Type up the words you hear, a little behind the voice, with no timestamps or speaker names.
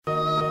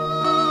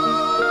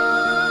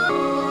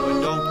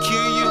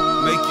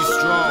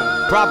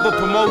Proper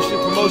promotion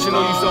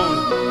on you zone.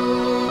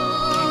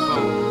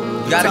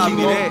 You gotta keep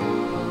me that.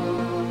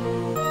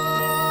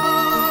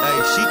 Hey,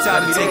 she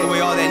taught me take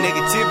away all that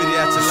negativity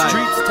out your life.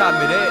 Streets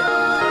taught me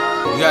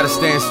that. You gotta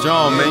stand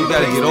strong, man. You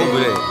gotta get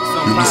over that.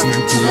 You're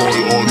listening to all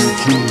the audio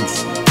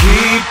tunes.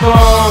 Keep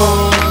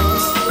on,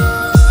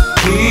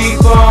 keep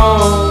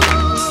on.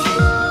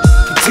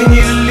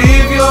 Continue to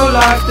live your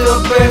life the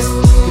best.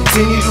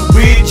 Continue to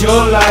rid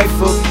your life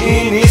of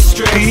any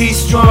stress. Be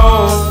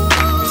strong,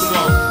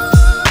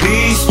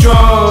 be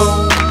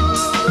strong.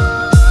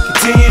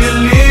 Continue to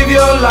live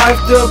your life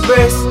the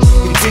best.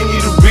 Continue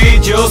to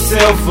rid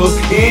yourself of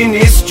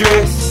any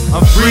stress.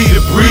 I'm free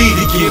to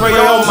breathe again, pray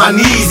on my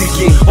knees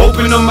again.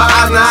 Open up my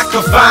eyes, now I can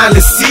finally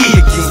see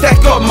again.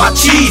 Stack up my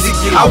cheese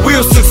again, I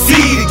will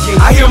succeed again.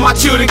 I hear my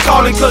children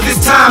calling cause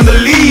it's time to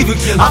leave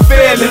again. I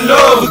fell in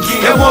love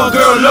again, that one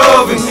girl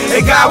loving.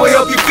 And God will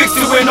help you fix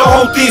it when the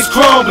whole thing's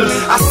crumbling.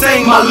 I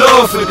sang my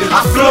love for them,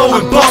 I flow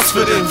and bust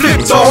for them.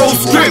 Flipped the whole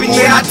script,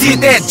 yeah, I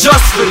did that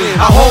just for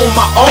them. I hold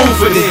my own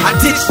for them, I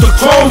ditched the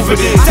chrome for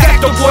them.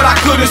 Stacked up what I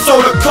could've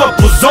sold a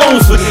couple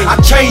zones for them. I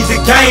changed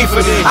the game for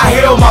them, I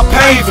held my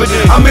pain for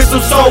them. I miss them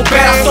so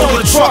bad, I stole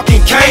a truck and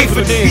came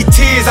for them. These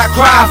tears I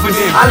cry for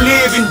them, I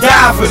live and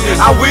die for them.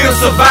 I will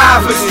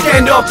survive for them,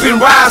 stand up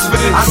and rise for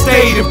them. I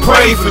stayed and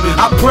prayed for them,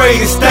 I prayed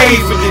and stayed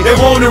for them. They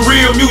want the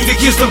real music,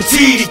 here's some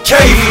TDK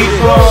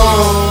for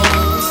them.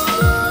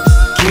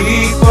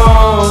 Keep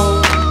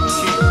on,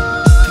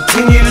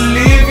 continue to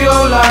live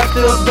your life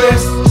the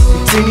best.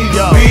 Continue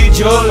to rid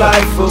your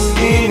life of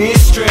any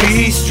stress.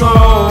 Be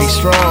strong, be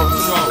strong,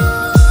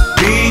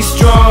 be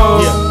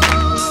strong.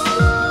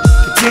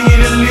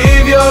 Continue to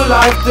live your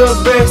life the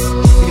best.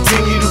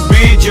 Continue to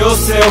rid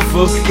yourself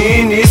of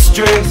any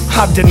stress.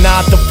 I've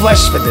denied the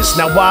flesh for this,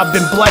 now I've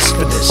been blessed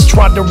for this.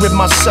 Tried to rid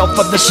myself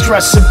of the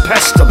stress and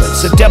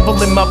pestilence. The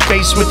devil in my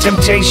face with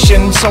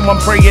temptation, so I'm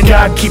praying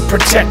God keep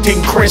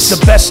protecting Chris.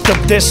 The best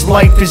of this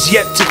life is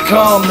yet to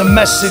come. The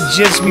message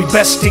is we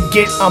best to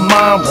get our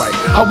mind right.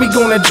 How we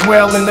gonna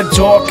dwell in the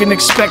dark and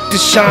expect to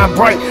shine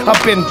bright?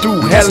 I've been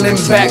through hell and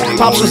back.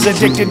 Pops was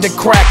addicted to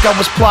crack, I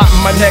was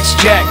plotting my next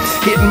jack,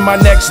 hitting my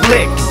next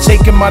lick,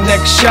 taking my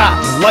next shot,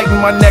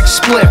 lighting my next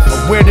split.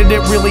 But where did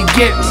it really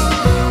get me?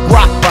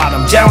 Rock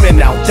bottom, down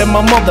and out, then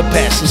my mother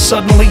passed and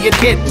suddenly it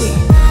hit me.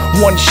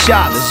 One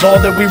shot is all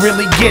that we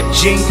really get,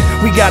 G.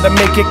 We gotta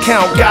make it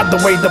count, God, the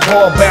way the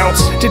ball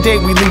bounce. Today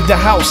we leave the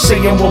house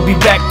saying we'll be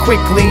back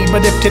quickly.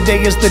 But if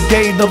today is the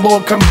day the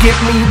Lord come get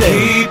me, then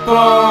keep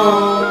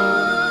on,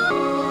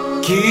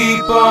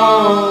 keep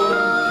on.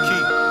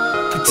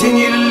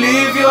 Continue to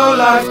live your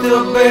life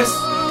the best.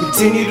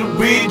 Continue to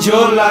rid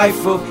your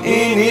life of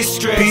any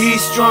stress. Be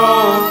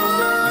strong,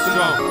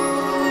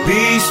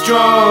 be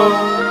strong.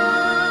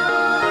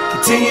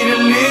 Continue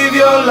to live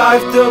your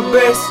life the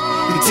best.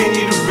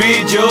 Continue to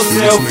rid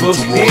yourself of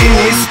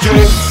any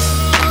stress.